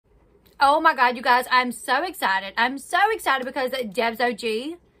Oh my God, you guys, I'm so excited. I'm so excited because Debz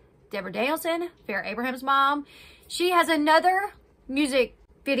OG, Debra Danielson, Farrah Abraham's mom, she has another music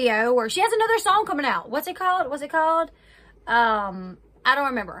video, or she has another song coming out. What's it called? What's it called? I don't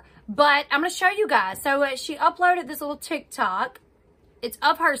remember. But I'm going to show you guys. So she uploaded this little TikTok. It's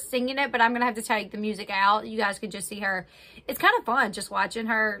of her singing it, but I'm going to have to take the music out. You guys can just see her. It's kind of fun just watching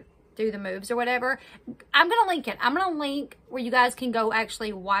her do the moves or whatever. I'm going to link it. I'm going to link where you guys can go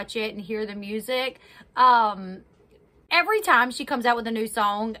actually watch it and hear the music. Every time she comes out with a new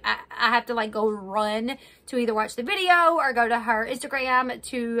song, I have to like go run to either watch the video or go to her Instagram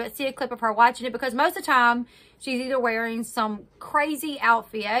to see a clip of her watching it, because most of the time she's either wearing some crazy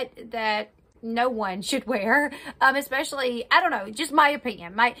outfit that no one should wear, especially, I don't know, just my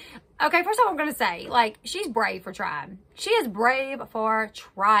opinion. Okay, first of all, I'm going to say, like, she's brave for trying. She is brave for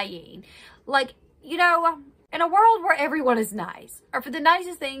trying. Like, you know, in a world where everyone is nice, or for the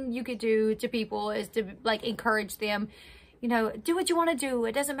nicest thing you could do to people is to, like, encourage them, you know, do what you want to do.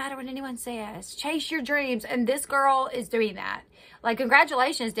 It doesn't matter what anyone says. Chase your dreams. And this girl is doing that. Like,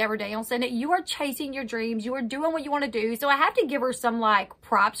 congratulations, Debra Danielson. You are chasing your dreams. You are doing what you want to do. So I have to give her some, like,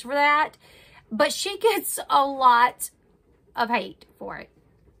 props for that. But she gets a lot of hate for it.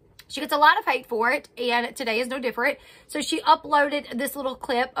 She gets a lot of hate for it, and today is no different. So she uploaded this little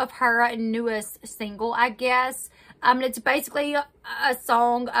clip of her newest single, I guess. It's basically a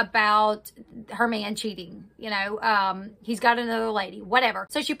song about her man cheating. You know, he's got another lady, whatever.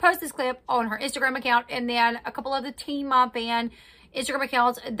 So she posted this clip on her Instagram account, and then a couple of the Teen Mom Fan Instagram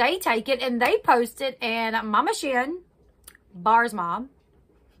accounts, they take it and they post it, and MamaShen, Bar's mom,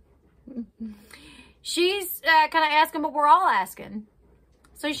 she's kind of asking what we're all asking.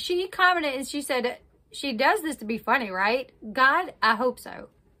 So she commented and she said, she does this to be funny, right? God, I hope so.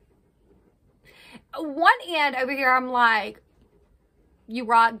 One end over here, I'm like, you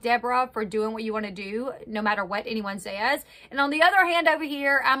rock, Debra, for doing what you want to do, no matter what anyone says. And on the other hand over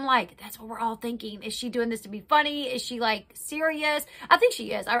here, I'm like, that's what we're all thinking. Is she doing this to be funny? Is she, like, serious? I think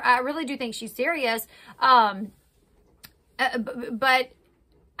she is. I really do think she's serious. But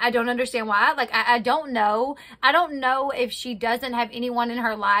I don't understand why. Like, I don't know. I don't know if she doesn't have anyone in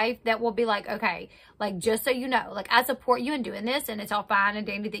her life that will be like, okay, like, just so you know, like, I support you in doing this, and it's all fine and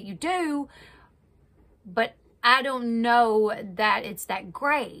dandy that you do, but I don't know that it's that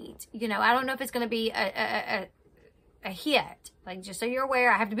great. You know, I don't know if it's going to be a hit. Like, just so you're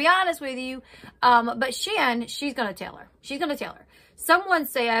aware, I have to be honest with you. But Shen, she's going to tell her. She's going to tell her. Someone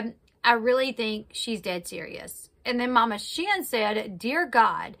said, I really think she's dead serious. And then Momma Shen said, dear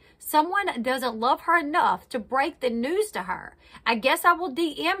God, someone doesn't love her enough to break the news to her. I guess I will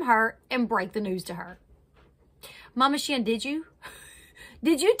DM her and break the news to her. Momma Shen, did you?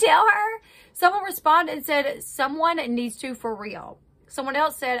 Did you tell her? Someone responded and said, someone needs to for real. Someone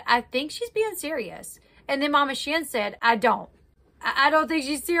else said, I think she's being serious. And then Momma Shen said, I don't think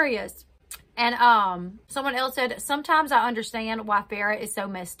she's serious. And someone else said, sometimes I understand why Farrah is so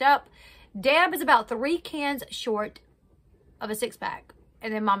messed up. Deb is about 3 cans short of a 6-pack.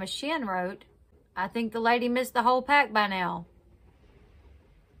 And then Momma Shen wrote, I think the lady missed the whole pack by now.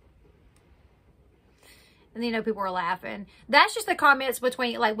 And, you know, people were laughing. That's just the comments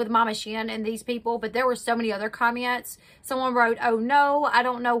between, like, with Momma Shen and these people. But there were so many other comments. Someone wrote, oh, no, I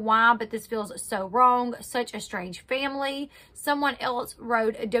don't know why, but this feels so wrong. Such a strange family. Someone else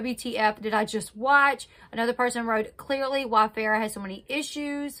wrote, WTF, did I just watch? Another person wrote, clearly why Farrah has so many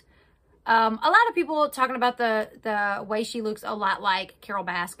issues. A lot of people talking about the way she looks a lot like Carol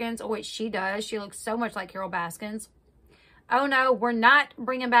Baskins, or which she does. She looks so much like Carol Baskins. Oh, no, we're not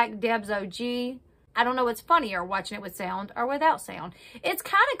bringing back Debz OG. I don't know what's funnier, watching it with sound or without sound. It's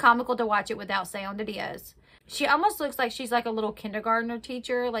kind of comical to watch it without sound. It is. She almost looks like she's like a little kindergartner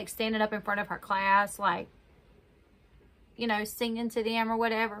teacher, like standing up in front of her class, like, you know, singing to them or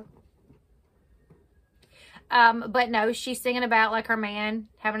whatever. But no, she's singing about, like, her man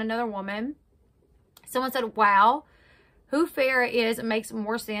having another woman. Someone said, wow, who Farrah is makes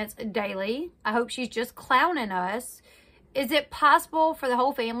more sense daily. I hope she's just clowning us. Is it possible for the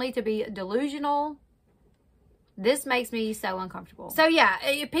whole family to be delusional? This makes me so uncomfortable. So, yeah,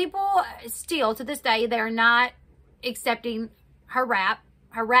 people still, to this day, they're not accepting her rap.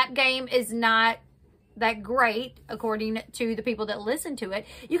 Her rap game is not that great, according to the people that listen to it.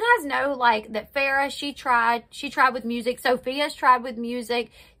 You guys know, like, that Farrah, she tried with music. Sophia's tried with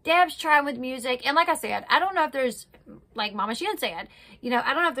music. Deb's tried with music. And like I said, I don't know if there's, like Momma Shen said, you know,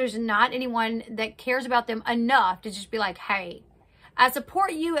 I don't know if there's not anyone that cares about them enough to just be like, hey, I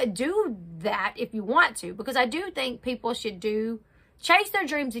support you. Do that if you want to, because I do think people should chase their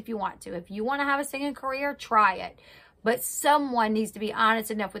dreams if you want to. If you want to have a singing career, try it. but someone needs to be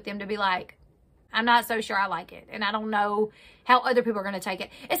honest enough with them to be like, I'm not so sure I like it. And I don't know how other people are going to take it.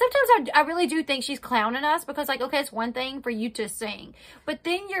 And sometimes I really do think she's clowning us because, like, okay, it's one thing for you to sing. But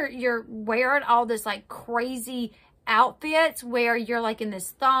then you're wearing all this, like, crazy outfits where you're, like, in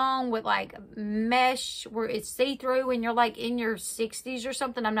this thong with, like, mesh where it's see-through and you're, like, in your 60s or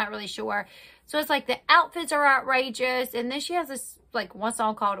something. I'm not really sure. So it's, like, the outfits are outrageous. And then she has this, like, one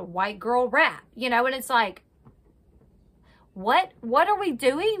song called White Girl Rap, you know? And it's, like, what are we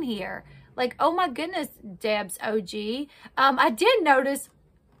doing here? Like, oh my goodness, Debz OG. I did notice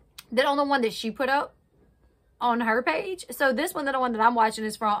that on the one that she put up on her page. So this one, the one that I'm watching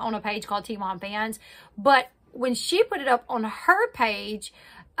is from on a page called Teenmomfanz. But when she put it up on her page,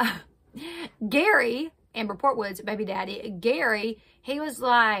 Gary, Amber Portwood's baby daddy, Gary, he was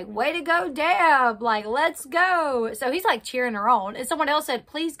like, way to go, Deb. Like, let's go. So he's like cheering her on. And someone else said,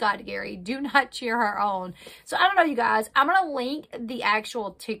 please, God, Gary, do not cheer her on. So I don't know, you guys. I'm going to link the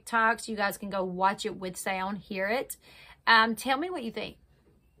actual TikTok so you guys can go watch it with sound, hear it. Tell me what you think.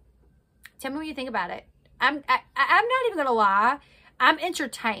 Tell me what you think about it. I'm not even going to lie. I'm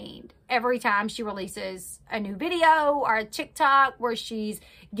entertained every time she releases a new video or a TikTok where she's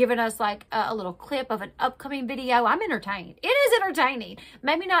giving us like a little clip of an upcoming video. I'm entertained. It is entertaining.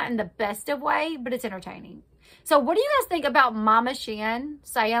 Maybe not in the best of way, but it's entertaining. So what do you guys think about Momma Shen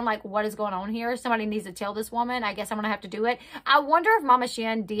saying like, what is going on here? Somebody needs to tell this woman. I guess I'm going to have to do it. I wonder if Momma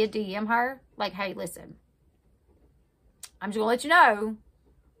Shen did DM her. Like, hey, listen, I'm just going to let you know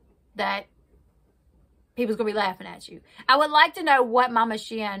that people's going to be laughing at you. I would like to know what Momma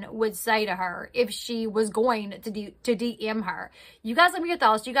Shen would say to her if she was going to DM her. You guys let me your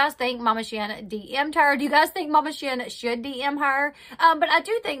thoughts. Do you guys think Momma Shen DM'd her? Do you guys think Momma Shen should DM her? But I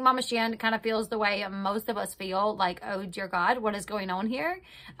do think Momma Shen kind of feels the way most of us feel, like, oh dear God, what is going on here?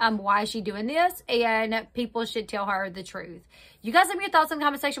 Why is she doing this? And people should tell her the truth. You guys let me your thoughts in the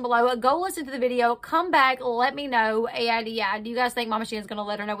comment section below. Go listen to the video. Come back. Let me know. And yeah, do you guys think Momma Shen's going to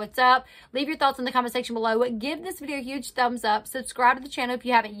let her know what's up? Leave your thoughts in the comment section below. Give this video a huge thumbs up. Subscribe to the channel if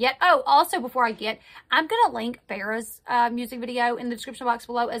you haven't yet. Oh, also before I get, I'm going to link Farrah's music video in the description box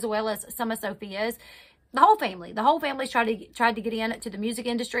below, as well as some of Sophia's. The whole family's tried to get into the music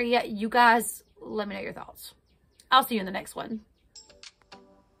industry. You guys let me know your thoughts. I'll see you in the next one.